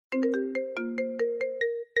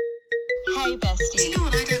Hey, bestie. Do you know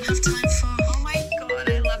what I don't have time for? Oh my god,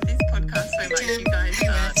 I love this podcast so much, you guys. Hey,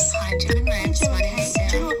 Revs. Hi, Jem and Revs. My name's Do you know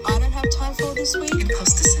Sarah. what I don't have time for this week?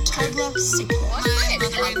 Imposter syndrome. Toddler sickness. My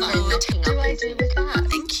mother-in-law. What do I do with that?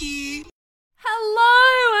 Thank you.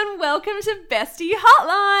 Hello and welcome to Bestie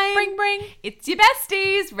Hotline. Bring, bring. It's your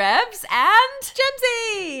besties, Revs and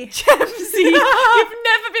Gemsy. Gemsy. You've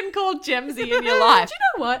never been called Gemsy in your life. Do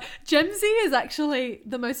you know what? Gemsy is actually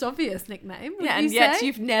the most obvious nickname. Would Yeah, you and yet say?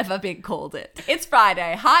 you've never been called it. It's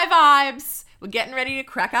Friday. High vibes. We're getting ready to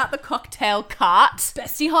crack out the cocktail cart.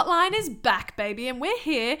 Bestie Hotline is back, baby, and we're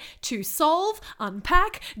here to solve,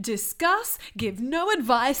 unpack, discuss, give no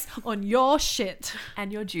advice on your shit.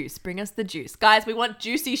 And your juice. Bring us the juice. Guys, we want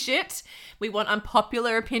juicy shit. We want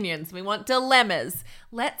unpopular opinions. We want dilemmas.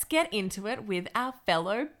 Let's get into it with our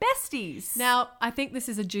fellow besties. Now, I think this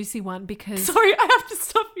is a juicy one because Sorry, I have to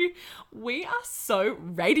stop you. We are so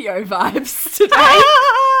radio vibes today.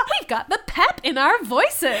 we've got the pep in our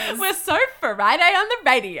voices. We're so Friday on the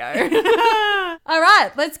radio. All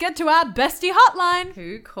right, let's get to our Bestie Hotline.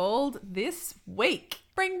 Who called this week?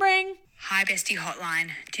 Bring, bring. Hi, Bestie Hotline.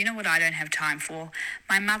 Do you know what I don't have time for?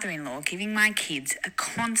 My mother-in-law giving my kids a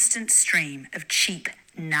constant stream of cheap,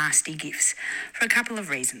 nasty gifts for a couple of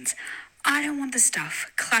reasons. I don't want the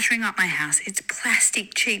stuff cluttering up my house. It's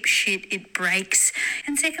plastic, cheap shit. It breaks.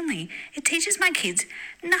 And secondly, it teaches my kids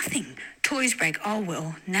nothing. Toys break. Oh,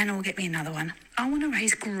 well, Nana will get me another one. I want to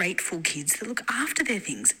raise grateful kids that look after their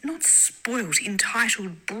things, not spoilt,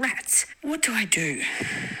 entitled brats. What do?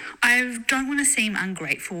 I don't want to seem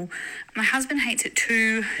ungrateful. My husband hates it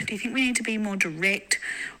too. Do you think we need to be more direct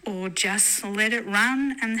or just let it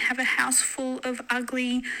run and have a house full of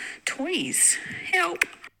ugly toys? Help.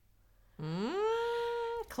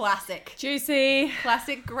 Classic. Juicy.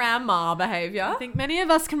 Classic grandma behavior. I think many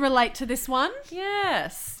of us can relate to this one.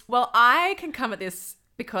 Yes. Well, I can come at this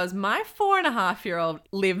because my 4.5-year-old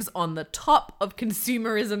lives on the top of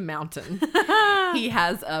consumerism mountain. He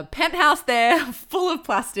has a penthouse there full of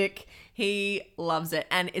plastic. He loves it.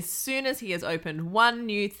 And as soon as he has opened one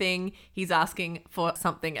new thing, he's asking for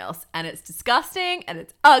something else. And it's disgusting and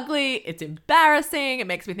it's ugly. It's embarrassing. It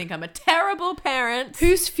makes me think I'm a terrible parent.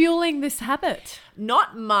 Who's fueling this habit?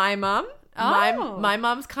 Not my mum. Oh. My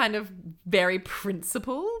mum's kind of very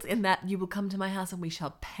principled in that you will come to my house and we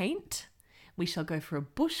shall paint. We shall go for a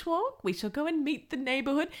bushwalk. We shall go and meet the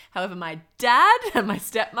neighborhood. However, my dad and my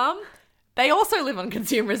stepmom, they also live on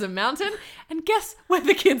Consumerism Mountain. And guess where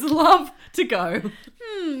the kids love to go?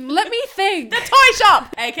 Let me think. The toy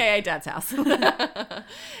shop, aka Dad's house.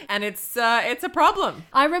 And it's a problem.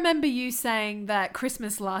 I remember you saying that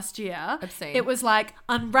Christmas last year, Obscene. it was like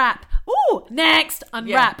unwrap, ooh, next,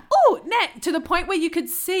 unwrap, ooh, next, to the point where you could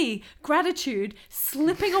see gratitude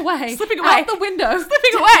slipping away out the window.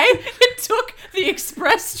 Slipping away. It took the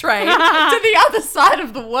express train to the other side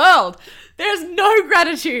of the world. There's no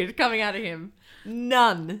gratitude coming out of him.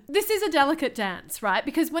 None. This is a delicate dance, right?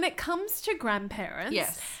 Because when it comes to grandparents,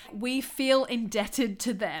 Yes. we feel indebted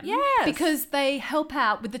to them. Yes. Because they help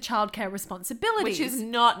out with the childcare responsibilities. Which is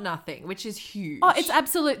not nothing, which is huge. Oh, it's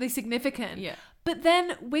absolutely significant. Yeah. But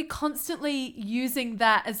then we're constantly using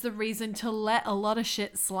that as the reason to let a lot of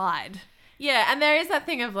shit slide. Yeah, and there is that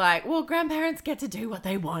thing of like, well, grandparents get to do what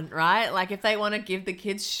they want, right? Like if they want to give the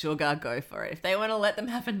kids sugar, go for it. If they want to let them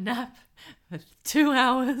have a nap for 2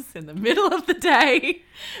 hours in the middle of the day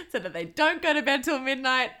so that they don't go to bed till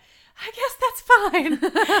midnight, I guess that's fine.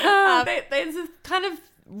 There's a kind of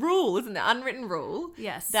rule, isn't there? Unwritten rule.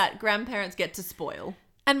 Yes. That grandparents get to spoil.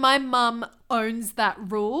 And my mum owns that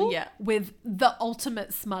rule Yeah. with the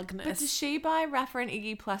ultimate smugness. But does she buy Rafa and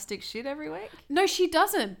Iggy plastic shit every week? No, she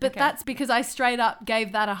doesn't. But Okay. that's because I straight up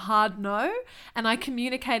gave that a hard no. And I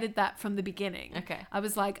communicated that from the beginning. Okay. I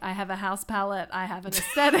was like, I have a house palette. I have an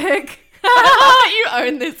aesthetic. You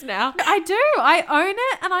own this now. I do. I own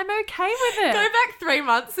it and I'm okay with it. Go back 3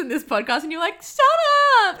 months in this podcast and you're like, shut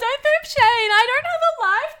up, don't throw shade, I don't have a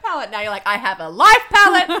life palette. Now you're like, I have a life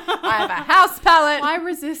palette, I have a house palette. I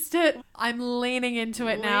resist it. I'm leaning into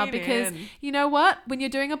it now Lean because in. you know what? When you're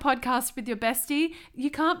doing a podcast with your bestie,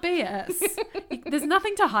 you can't BS. There's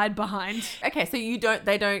nothing to hide behind. Okay, so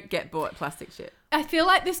they don't get bought plastic shit. I feel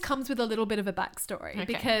like this comes with a little bit of a backstory Okay.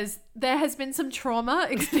 because there has been some trauma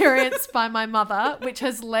experienced by my mother, which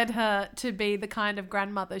has led her to be the kind of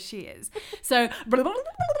grandmother she is. So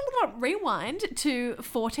rewind to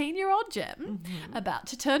 14-year-old Jem, about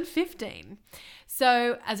to turn 15.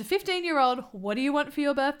 So as a 15-year-old, what do you want for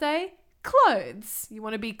your birthday? Clothes. You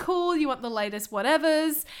want to be cool. You want the latest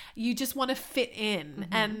whatevers. You just want to fit in.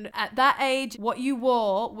 And at that age, what you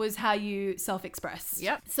wore was how you self-express.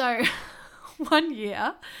 Yep. So one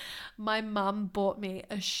year, my mum bought me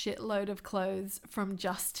a shitload of clothes from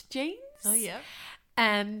Just Jeans. Oh, yeah.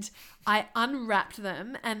 And I unwrapped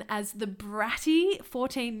them, and as the bratty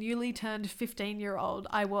 14, newly turned 15-year-old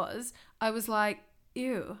I was like,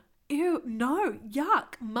 ew, no,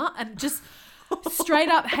 yuck, and just straight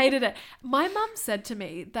up hated it. My mum said to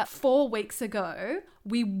me that 4 weeks ago,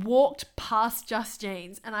 we walked past Just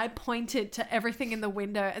Jeans and I pointed to everything in the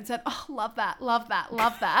window and said, oh, love that, love that,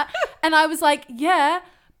 love that. And I was like, yeah,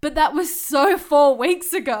 but that was so 4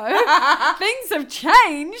 weeks ago. Things have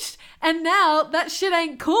changed. And now that shit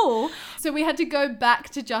ain't cool. So we had to go back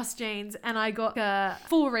to Just Jeans and I got a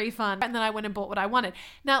full refund and then I went and bought what I wanted.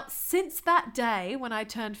 Now, since that day when I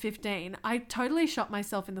turned 15, I totally shot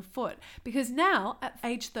myself in the foot because now at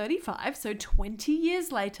age 35, so 20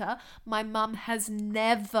 years later, my mum has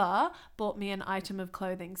never bought me an item of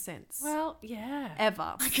clothing since. Well, yeah.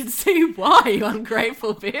 Ever. I can see why, you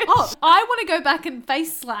ungrateful bitch. Oh, I want to go back and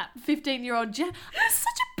face slap 15-year-old Jen. I'm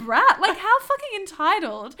such a brat. Like, how fucking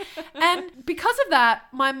entitled. And because of that,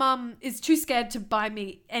 my mum is too scared to buy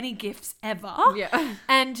me any gifts ever. Yeah.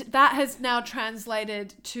 And that has now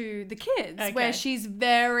translated to the kids, Okay. where she's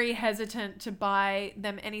very hesitant to buy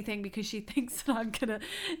them anything because she thinks that I'm going to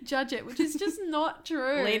judge it, which is just not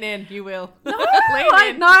true. Lean in, you will. No,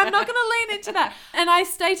 Lean in. no, I'm not going to lean into that. And I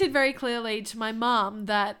stated very clearly to my mum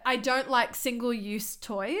that I don't like single-use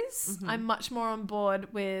toys. Mm-hmm. I'm much more on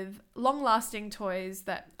board with long-lasting toys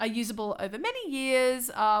that are usable over many years,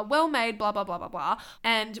 are well-made, blah, blah, blah, blah, blah.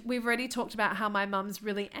 And we've already talked about how my mum's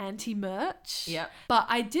really anti-merch. Yep. But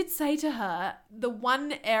I did say to her, the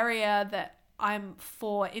one area that I'm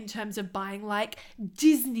for in terms of buying like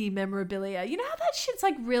Disney memorabilia. You know how that shit's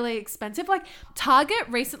like really expensive? Like Target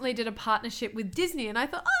recently did a partnership with Disney and I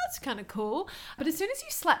thought, oh, that's kind of cool. But as soon as you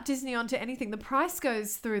slap Disney onto anything, the price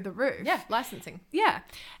goes through the roof. Yeah, licensing. Yeah.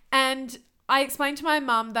 And I explained to my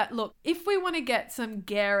mum that, look, if we want to get some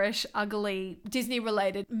garish, ugly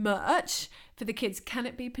Disney-related merch for the kids, can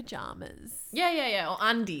it be pajamas? Yeah. Or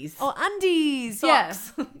undies. Or undies.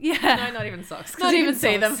 Socks. Yeah. Yeah. No, not even socks. 'cause Not you even can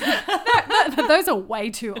see them. Those are way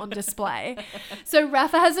too on display. So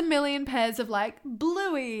Rafa has a million pairs of like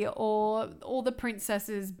Bluey or all the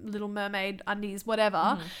princesses, Little Mermaid undies, whatever.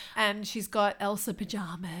 Mm-hmm. And she's got Elsa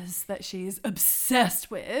pajamas that she's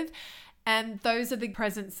obsessed with. And those are the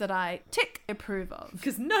presents that I approve of.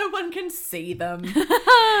 Because no one can see them.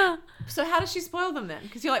 So how does she spoil them then?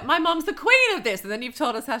 Because you're like, my mom's the queen of this. And then you've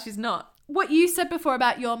told us how she's not. What you said before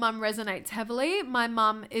about your mum resonates heavily. My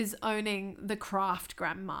mum is owning the craft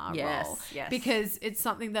grandma role. Yes. Because it's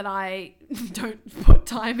something that I don't put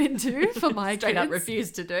time into for my Straight up kids.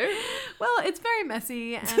 refuse to do. Well, it's very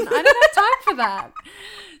messy and I don't have time for that.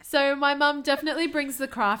 So my mum definitely brings the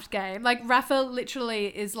craft game. Like Rafa literally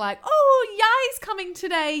is like, oh, Yai's coming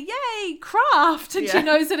today. Yay, craft. And she Yeah.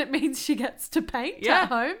 knows that it means she gets to paint at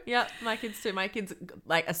home. Yeah, my kids too. My kids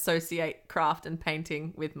like associate craft and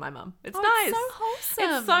painting with my mum. It's Oh, nice. it's so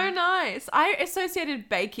wholesome. It's so nice. I associated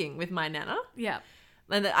baking with my nana. Yeah.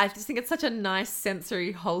 And I just think it's such a nice,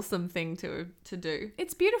 sensory, wholesome thing to do.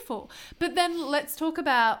 It's beautiful. But then let's talk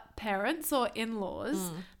about parents or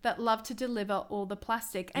in-laws that love to deliver all the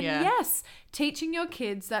plastic. And Yeah. yes, teaching your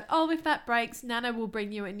kids that, oh, if that breaks, Nana will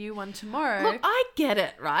bring you a new one tomorrow. Look, I get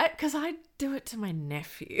it, right? Because I do it to my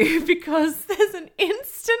nephew because there's an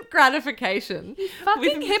instant gratification.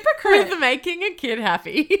 fucking hypocrite. With making a kid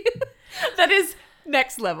happy. That is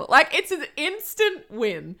next level. Like, it's an instant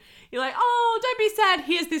win. You're like, oh, don't be sad.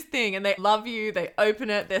 Here's this thing. And they love you. They open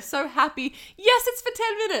it. They're so happy. Yes, it's for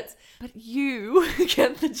 10 minutes. But you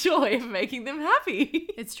get the joy of making them happy.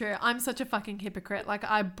 It's true. I'm such a fucking hypocrite. Like,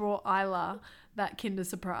 I brought Isla that Kinder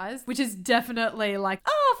Surprise, which is definitely like,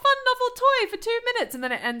 oh, fun novel toy for 2 minutes. And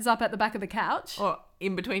then it ends up at the back of the couch. Or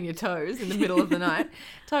in between your toes in the middle of the night.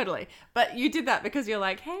 Totally. But you did that because you're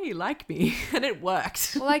like, hey, like me. And it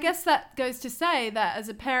worked. Well, I guess that goes to say that as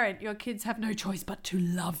a parent, your kids have no choice but to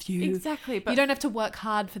love you. Exactly. But You don't have to work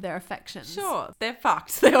hard for their affections. sure, they're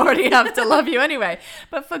fucked. They already have to love you anyway.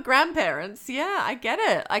 But for grandparents, yeah, I get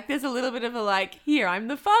it. Like, there's a little bit of a like, here, I'm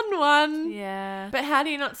the fun one. Yeah. But how do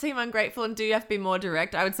you not seem ungrateful, and do you have to be more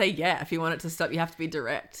direct? I would say, yeah, if you want it to stop, you have to be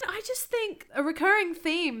direct. I just think a recurring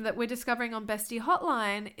theme that we're discovering on Bestie Hotline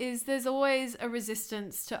is there's always a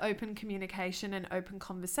resistance to open communication and open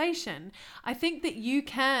conversation. I think that you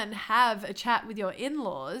can have a chat with your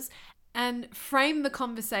in-laws and frame the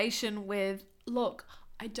conversation with, look,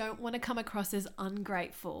 I don't want to come across as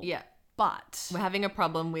ungrateful. Yeah. But, We're having a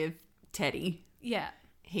problem with Teddy. yeah.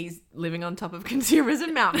 He's living on top of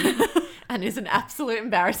Consumerism Mountain and is an absolute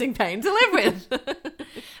embarrassing pain to live with.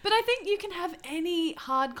 But I think you can have any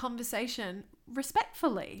hard conversation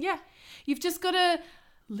respectfully. Yeah. You've just got to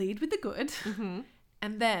lead with the good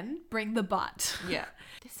and then bring the but. Yeah.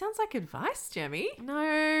 This sounds like advice, Jemmy.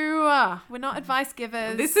 No, we're not advice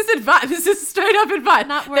givers. This is advice. This is straight up advice.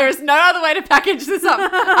 There is no other way to package this up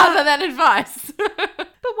other than advice. But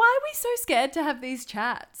why are we so scared to have these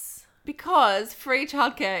chats? Because free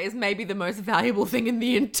childcare is maybe the most valuable thing in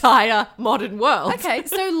the entire modern world. Okay,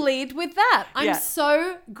 so lead with that. I'm Yeah.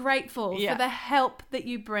 so grateful Yeah. for the help that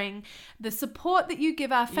you bring, the support that you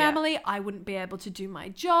give our family. I wouldn't be able to do my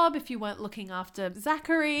job if you weren't looking after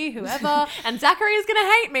Zachary, whoever. And Zachary is going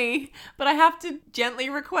to hate me, but I have to gently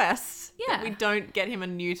request Yeah. that we don't get him a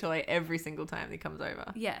new toy every single time he comes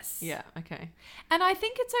over. Yes. Yeah, okay. And I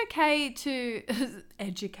think it's okay to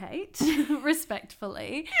educate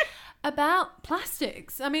respectfully about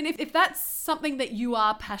plastics. I mean, if that's something that you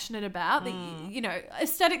are passionate about, that, you know,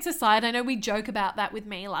 aesthetics aside, I know we joke about that with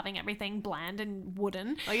me loving everything bland and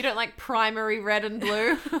wooden. Oh, you don't like primary red and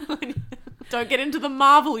blue? Don't get into the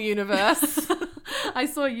Marvel universe. I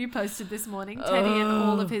saw you posted this morning, Teddy and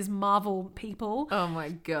all of his Marvel people. Oh my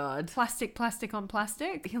God. Plastic on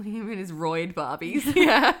plastic. Him and his roid Barbies.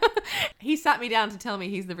 Yeah. He sat me down to tell me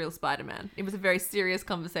he's the real Spider-Man. It was a very serious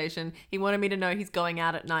conversation. He wanted me to know he's going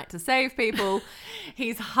out at night to save people.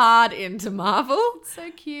 He's hard into Marvel.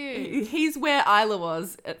 So cute. He's where Isla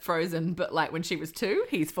was at Frozen, but like when she was 2,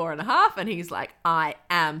 he's 4.5, and he's like, I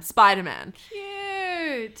am Spider-Man.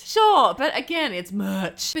 Cute. Sure, but again, it's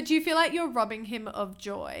merch. But do you feel like you're robbing him of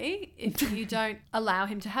joy if you don't allow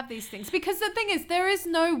him to have these things? Because the thing is, there is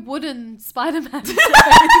no wooden Spider-Man. There's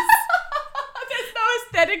no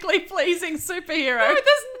aesthetically pleasing superhero.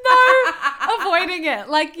 There's no avoiding it.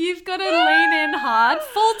 Like, you've got to lean in hard,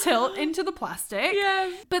 full tilt into the plastic.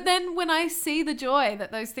 Yeah. But then when I see the joy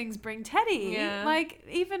that those things bring Teddy, Yeah. like,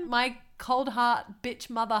 even my cold heart, bitch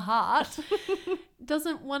mother heart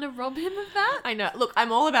doesn't want to rob him of that. I know. Look,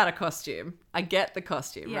 I'm all about a costume. I get the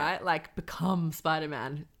costume, Yeah. right? Like, become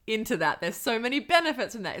Spider-Man. Into that. There's so many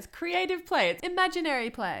benefits from that. It's creative play. It's Imaginary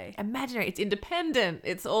play. imaginary. It's independent.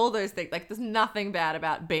 It's all those things. Like, there's nothing bad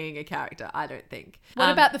about being a character, I don't think. What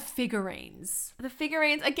about the figurines? The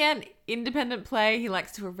figurines? Again, independent play. He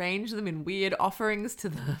likes to arrange them in weird offerings to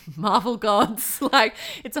the Marvel gods. Like,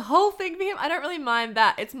 it's a whole thing for him. I don't really mind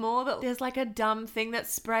that. It's more that there's like a dumb thing that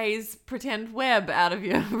sprays pretend web out of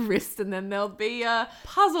your wrist, and then there'll be a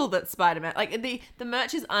puzzle that's Spider-Man. Like, the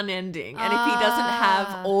merch is unending. And if he doesn't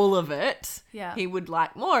have all of it, Yeah. he would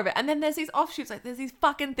like more of it. And then there's these offshoots. Like, there's these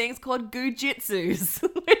fucking things called Gujitsus,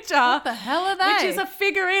 which are... What the hell are they? Which is a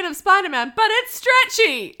figurine of Spider-Man, but it's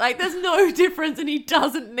stretchy. Like, there's no difference, and he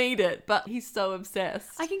doesn't need it, but he's so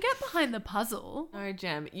obsessed. I can get behind the puzzle. No,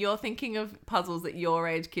 Jem, you're thinking of puzzles that your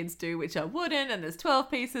age kids do, which are wooden, and there's 12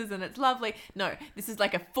 pieces, and it's lovely. No, this is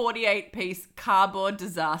like a 48-piece cardboard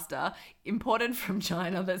disaster imported from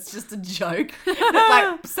China that's just a joke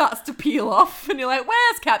that like starts to peel off, and you're like,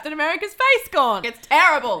 where's Captain America's face gone? It's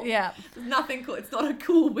terrible. Yeah. There's nothing cool. It's not a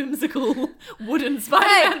cool, whimsical wooden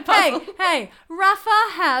Spider-Man puzzle. Hey, Rafa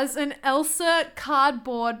has an Elsa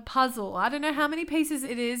cardboard puzzle. I don't know how many pieces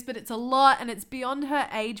it is, but it's a lot and it's beyond her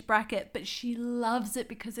age bracket, but she loves it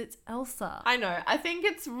because it's Elsa. I know. I think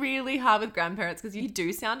it's really hard with grandparents because you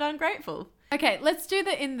do sound ungrateful. Okay, let's do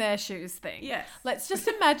the in their shoes thing. Yes. Let's just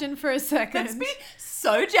imagine for a second. Let's be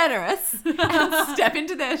so generous and step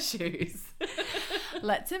into their shoes.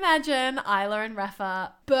 Let's imagine Isla and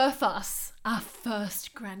Rafa birth us our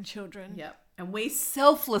first grandchildren. Yep. And we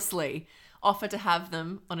selflessly offer to have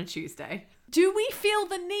them on a Tuesday. Do we feel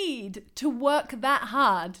the need to work that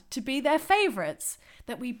hard to be their favourites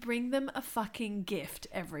that we bring them a fucking gift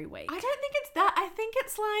every week? I don't think it's that. I think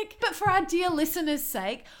it's like... But for our dear listeners'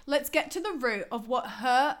 sake, let's get to the root of what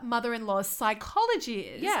her mother-in-law's psychology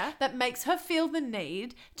is that makes her feel the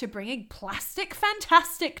need to bring a plastic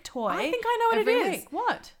fantastic toy. I think I know what it every is. week.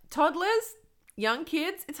 What? Toddlers, young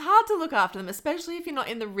kids, it's hard to look after them, especially if you're not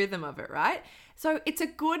in the rhythm of it, right? So it's a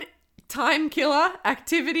good time killer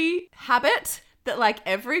activity habit that like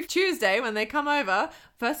every Tuesday when they come over,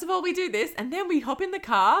 first of all, we do this and then we hop in the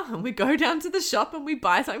car and we go down to the shop and we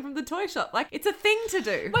buy something from the toy shop. Like, it's a thing to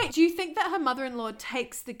do. Wait, do you think that her mother-in-law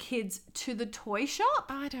takes the kids to the toy shop?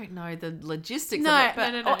 I don't know the logistics No, of it.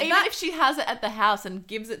 But, no. Or even That- if she has it at the house and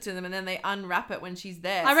gives it to them and then they unwrap it when she's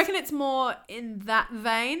there. I reckon it's more in that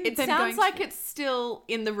vein. It than sounds going like to- it's still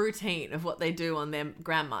in the routine of what they do on their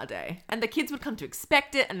grandma day. And the kids would come to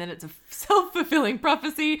expect it, and then it's a self-fulfilling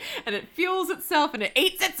prophecy, and it fuels itself, and it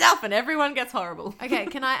eats itself, and everyone gets horrible. Okay,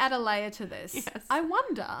 can I add a layer to this? Yes. I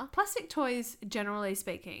wonder, plastic toys, generally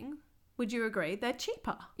speaking, would you agree, they're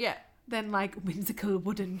cheaper Yeah. than like whimsical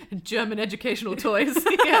wooden... German educational toys.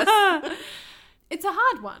 Yes. It's a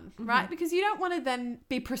hard one, right? Because you don't want to then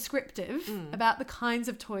be prescriptive about the kinds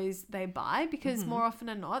of toys they buy because more often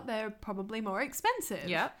than not, they're probably more expensive.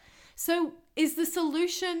 Yeah. So is the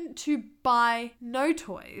solution to buy no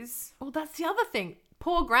toys? Well, that's the other thing.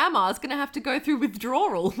 Poor grandma's going to have to go through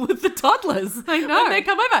withdrawal with the toddlers. I know. When they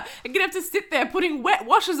come over and going to have to sit there putting wet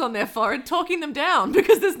washes on their forehead, talking them down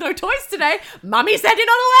because there's no toys today. Mummy said you're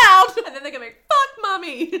not allowed. And then they're going to be, fuck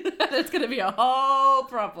mummy. And it's going to be a whole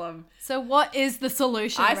problem. So what is the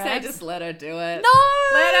solution, I say Revs? just let her do it.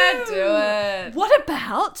 No! Let her do it. What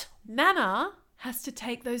about Nana has to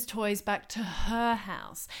take those toys back to her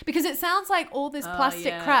house? Because it sounds like all this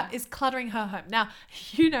plastic crap is cluttering her home. Now,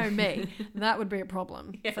 you know me. That would be a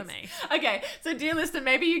problem for me. Okay, so dear listener,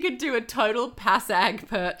 maybe you could do a total PASAG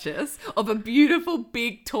purchase of a beautiful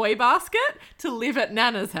big toy basket to live at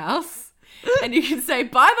Nana's house. And you can say,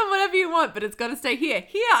 buy them whatever you want, but it's got to stay here.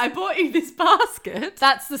 Here, I bought you this basket.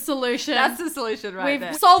 That's the solution. That's the solution right there.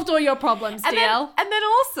 We've solved all your problems, And DL. then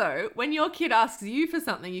also, when your kid asks you for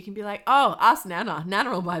something, you can be like, oh, ask Nana. Nana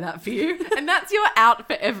will buy that for you. And that's your out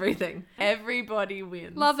for everything. Everybody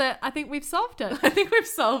wins. Love it. I think we've solved it. I think we've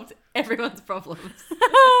solved everyone's problems.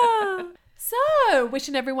 So,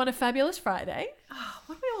 wishing everyone a fabulous Friday.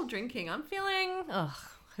 What are we all drinking? I'm feeling... Ugh,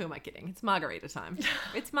 who am I kidding? It's margarita time.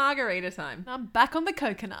 It's margarita time. I'm back on the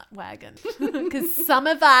coconut wagon because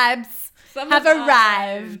summer vibes Summer have vibes.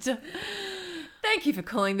 arrived. Thank you for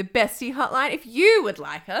calling the Bestie Hotline. If you would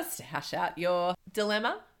like us to hash out your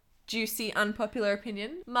dilemma, juicy, unpopular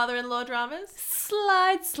opinion, mother-in-law dramas,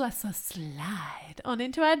 Slide on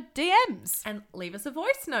into our DMs. and leave us a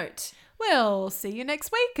voice note. We'll see you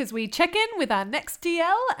next week as we check in with our next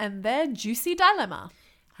DL and their juicy dilemma.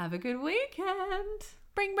 Have a good weekend.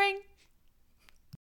 Bring, bring.